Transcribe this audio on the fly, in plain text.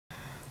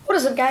What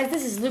is up, guys?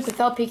 This is Luke with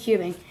LP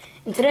Cubing,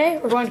 and today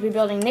we're going to be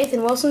building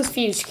Nathan Wilson's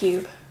fuse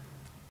cube.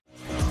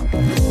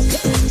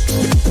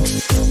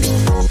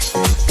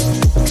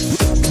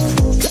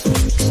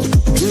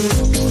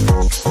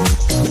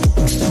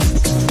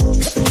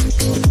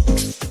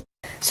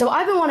 So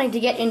I've been wanting to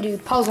get into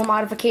puzzle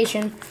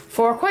modification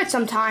for quite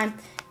some time,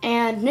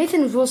 and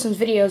Nathan Wilson's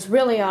videos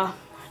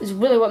is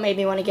really what made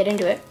me want to get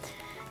into it.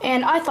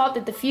 And I thought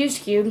that the fuse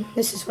cube,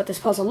 this is what this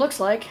puzzle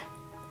looks like,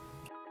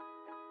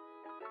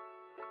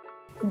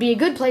 would be a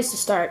good place to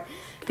start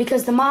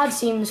because the mod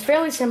seems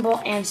fairly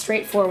simple and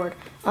straightforward.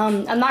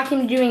 I'm not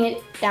going to be doing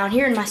it down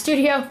here in my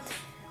studio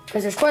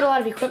because there's quite a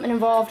lot of equipment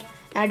involved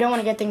and I don't want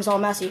to get things all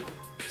messy.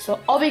 So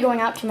I'll be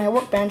going out to my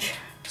workbench,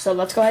 so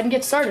let's go ahead and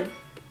get started.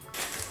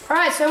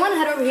 Alright, so I went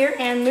ahead over here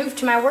and moved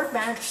to my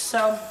workbench.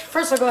 So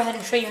first I'll go ahead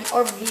and show you an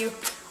overview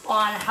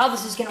on how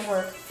this is going to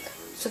work.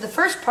 So the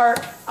first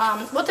part,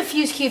 what the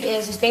fuse cube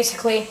is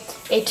basically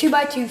a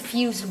 2x2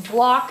 fuse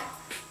block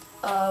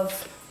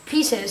of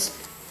pieces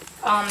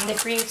that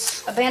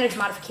creates a bandage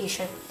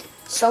modification.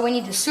 So we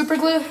need to super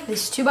glue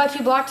this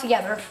 2x2 block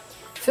together,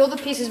 fill the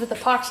pieces with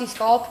Apoxie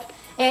Sculpt,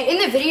 and in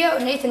the video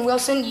Nathan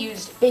Wilson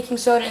used baking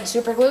soda and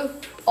super glue.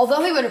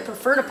 Although he would have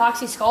preferred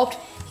Apoxie Sculpt,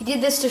 he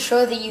did this to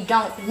show that you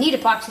don't need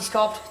Apoxie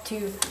Sculpt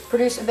to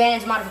produce a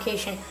bandage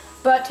modification.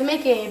 But to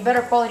make a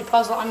better quality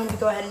puzzle, I'm going to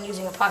go ahead and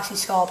using Apoxie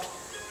Sculpt.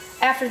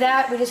 After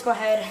that, we just go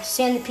ahead,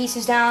 sand the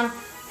pieces down,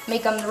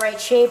 make them the right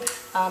shape,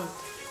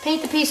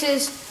 paint the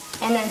pieces,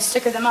 and then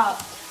sticker them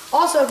up.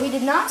 Also, he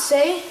did not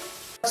say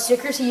what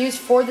stickers he used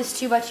for this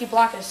 2x2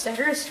 block of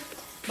stickers,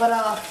 but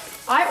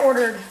I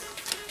ordered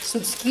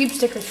some Skewb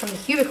stickers from the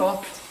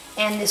cubicle,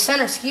 and the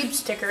center Skewb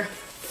sticker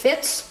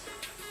fits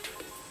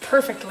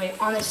perfectly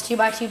on this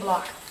 2x2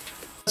 block.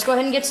 Let's go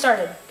ahead and get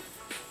started.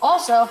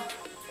 Also,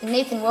 in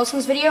Nathan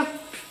Wilson's video,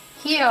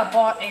 he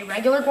bought a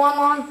regular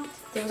GuanLong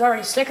that was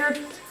already stickered.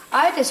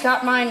 I just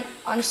got mine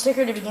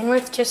unstickered to begin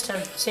with, just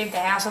to save the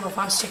hassle of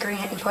unstickering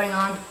it and putting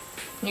on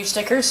new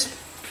stickers.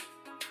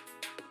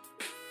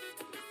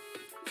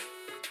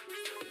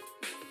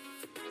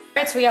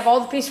 Alright, so we have all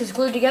the pieces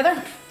glued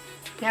together.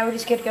 Now we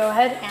just get to go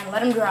ahead and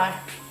let them dry.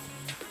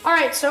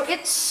 Alright, so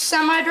it's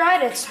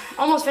semi-dried. It's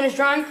almost finished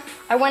drying.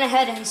 I went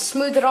ahead and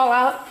smoothed it all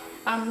out,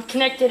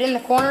 connected in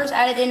the corners,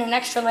 added in an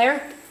extra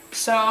layer.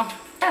 So,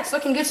 yeah, it's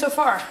looking good so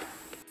far.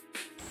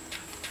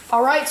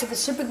 Alright, so the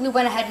super glue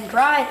went ahead and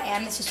dried,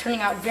 and this is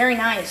turning out very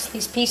nice.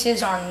 These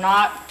pieces are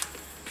not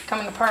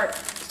coming apart.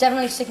 It's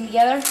definitely sticking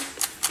together.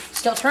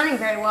 Still turning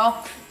very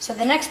well. So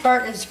the next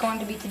part is going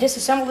to be to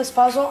disassemble this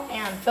puzzle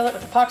and fill it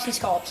with Apoxie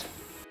Sculpt.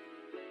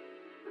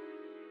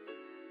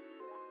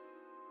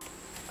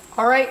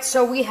 Alright,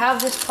 so we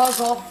have this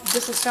puzzle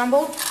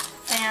disassembled,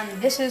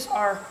 and this is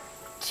our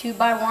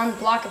 2x1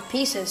 block of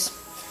pieces.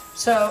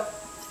 So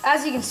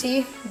as you can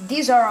see,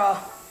 these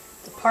are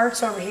the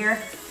parts over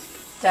here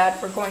that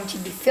we're going to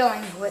be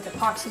filling with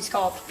Apoxie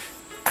Sculpt.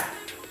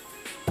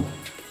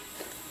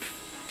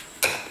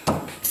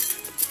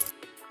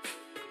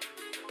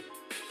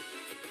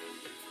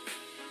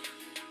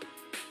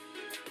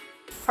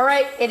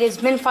 Alright, it has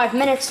been 5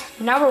 minutes.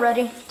 Now we're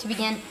ready to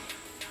begin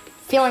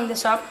filling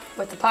this up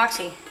with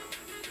epoxy.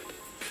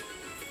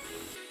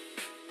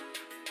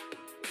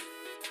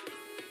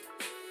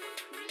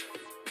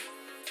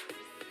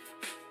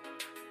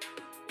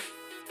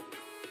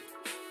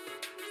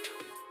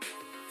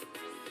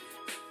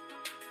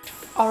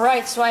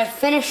 Alright, so I have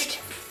finished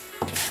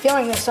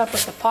filling this up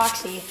with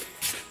epoxy.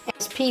 And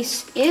this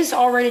piece is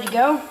all ready to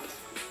go.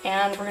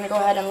 And we're going to go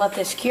ahead and let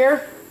this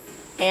cure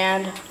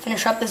and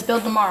finish up this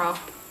build tomorrow.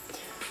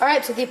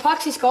 Alright, so the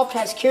Apoxie Sculpt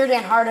has cured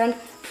and hardened,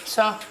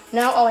 so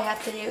now all we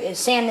have to do is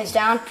sand this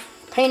down,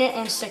 paint it,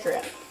 and sticker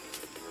it.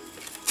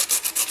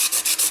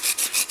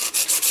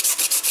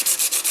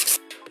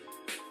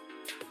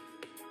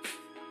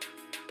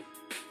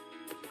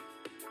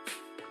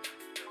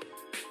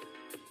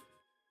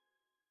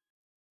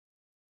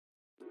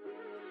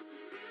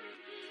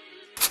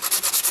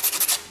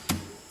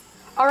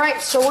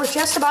 Alright, so we're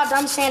just about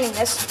done sanding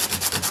this.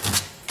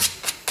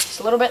 Just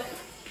a little bit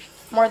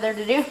more there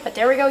to do, but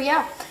there we go.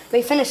 Yeah,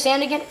 we finished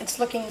sanding it. It's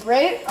looking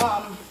great.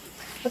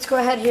 Let's go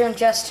ahead here and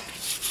just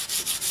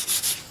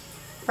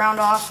round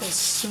off and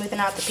smoothen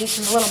out the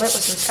pieces a little bit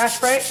with some Scotch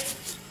Brite.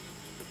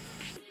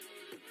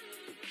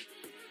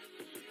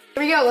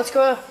 Here we go. Let's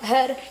go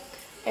ahead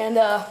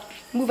and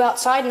move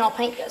outside and I'll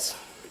paint this.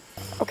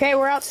 Okay,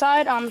 we're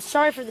outside. I'm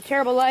sorry for the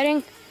terrible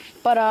lighting,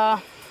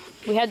 but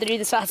we had to do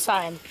this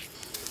outside.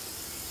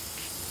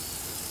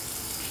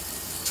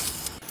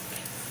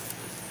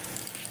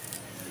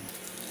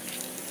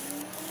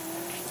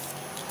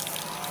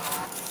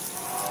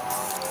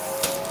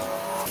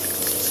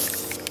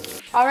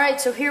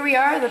 Alright, so here we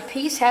are. The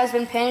piece has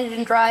been painted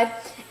and dried,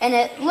 and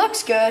it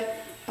looks good,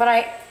 but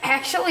I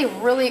actually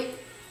really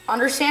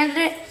undersanded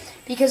it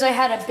because I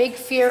had a big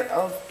fear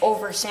of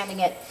over sanding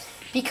it.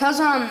 Because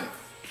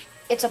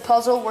it's a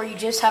puzzle where you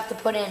just have to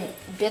put in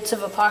bits of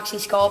Apoxie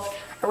Sculpt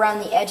around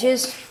the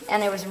edges,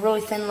 and it was a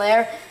really thin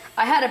layer.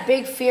 I had a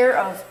big fear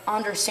of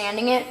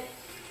undersanding it,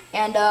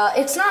 And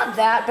it's not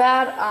that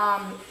bad.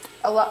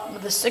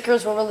 The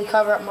stickers will really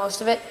cover up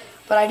most of it,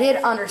 but I did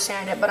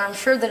understand it, but I'm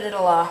sure that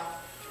it'll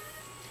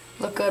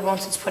look good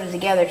once it's put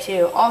together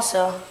too.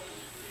 Also,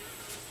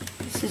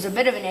 this is a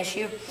bit of an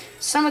issue.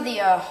 Some of the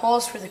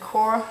holes for the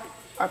core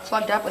are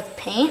plugged up with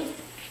paint.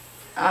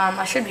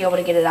 I should be able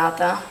to get it out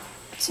though.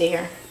 Let's see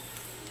here.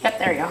 Yep,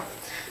 there we go.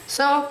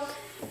 So,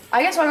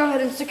 I guess I'll go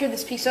ahead and sticker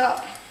this piece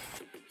up.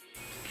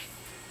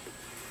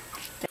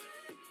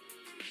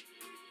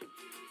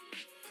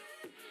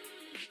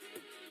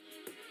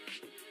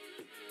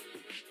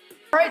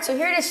 Alright, so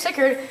here it is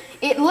stickered.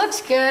 It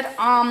looks good.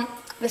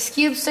 The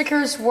Skewb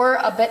stickers were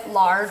a bit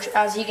large,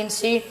 as you can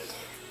see.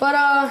 But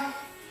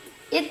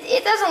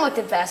it doesn't look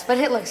the best, but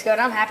it looks good.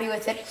 I'm happy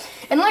with it.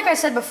 And like I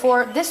said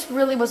before, this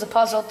really was a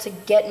puzzle to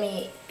get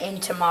me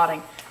into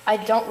modding. I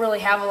don't really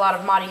have a lot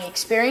of modding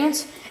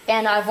experience,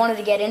 and I've wanted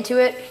to get into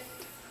it.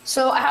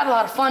 So I had a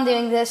lot of fun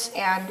doing this,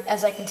 and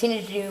as I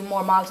continue to do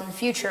more mods in the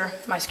future,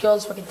 my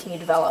skills will continue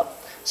to develop.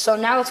 So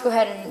now let's go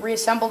ahead and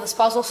reassemble this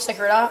puzzle,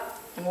 sticker it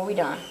up, and we'll be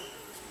done.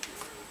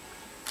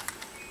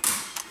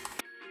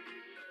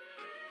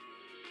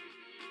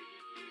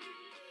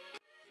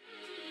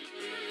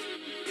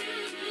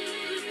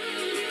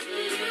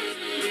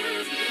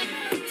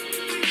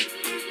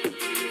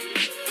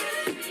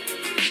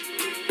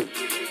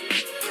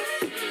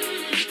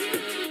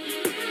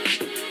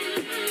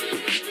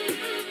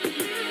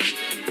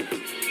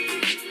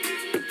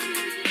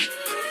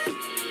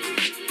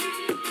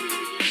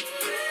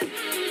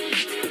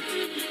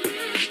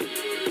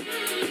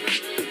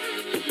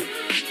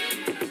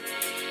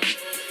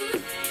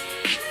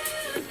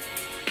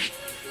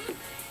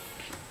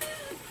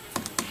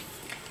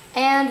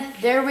 And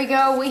there we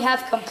go, we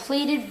have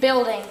completed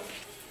building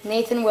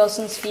Nathan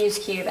Wilson's Fuse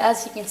Cube.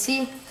 As you can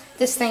see,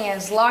 this thing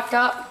is locked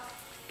up,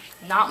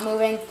 not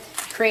moving,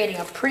 creating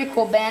a pretty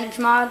cool bandage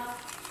mod.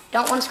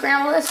 Don't want to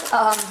scramble this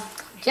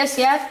just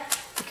yet,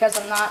 because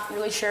I'm not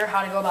really sure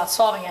how to go about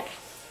solving it.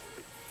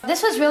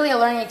 This was really a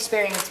learning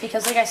experience,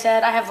 because like I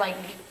said, I have like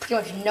pretty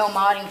much no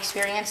modding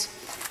experience.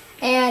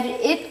 And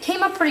it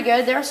came up pretty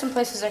good. There are some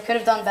places I could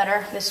have done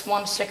better. This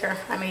one sticker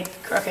I made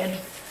crooked,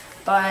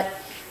 but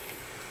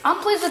I'm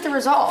pleased with the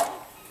result.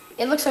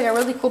 It looks like a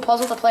really cool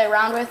puzzle to play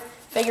around with,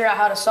 figure out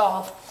how to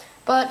solve.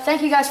 But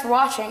thank you guys for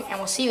watching, and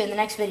we'll see you in the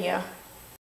next video.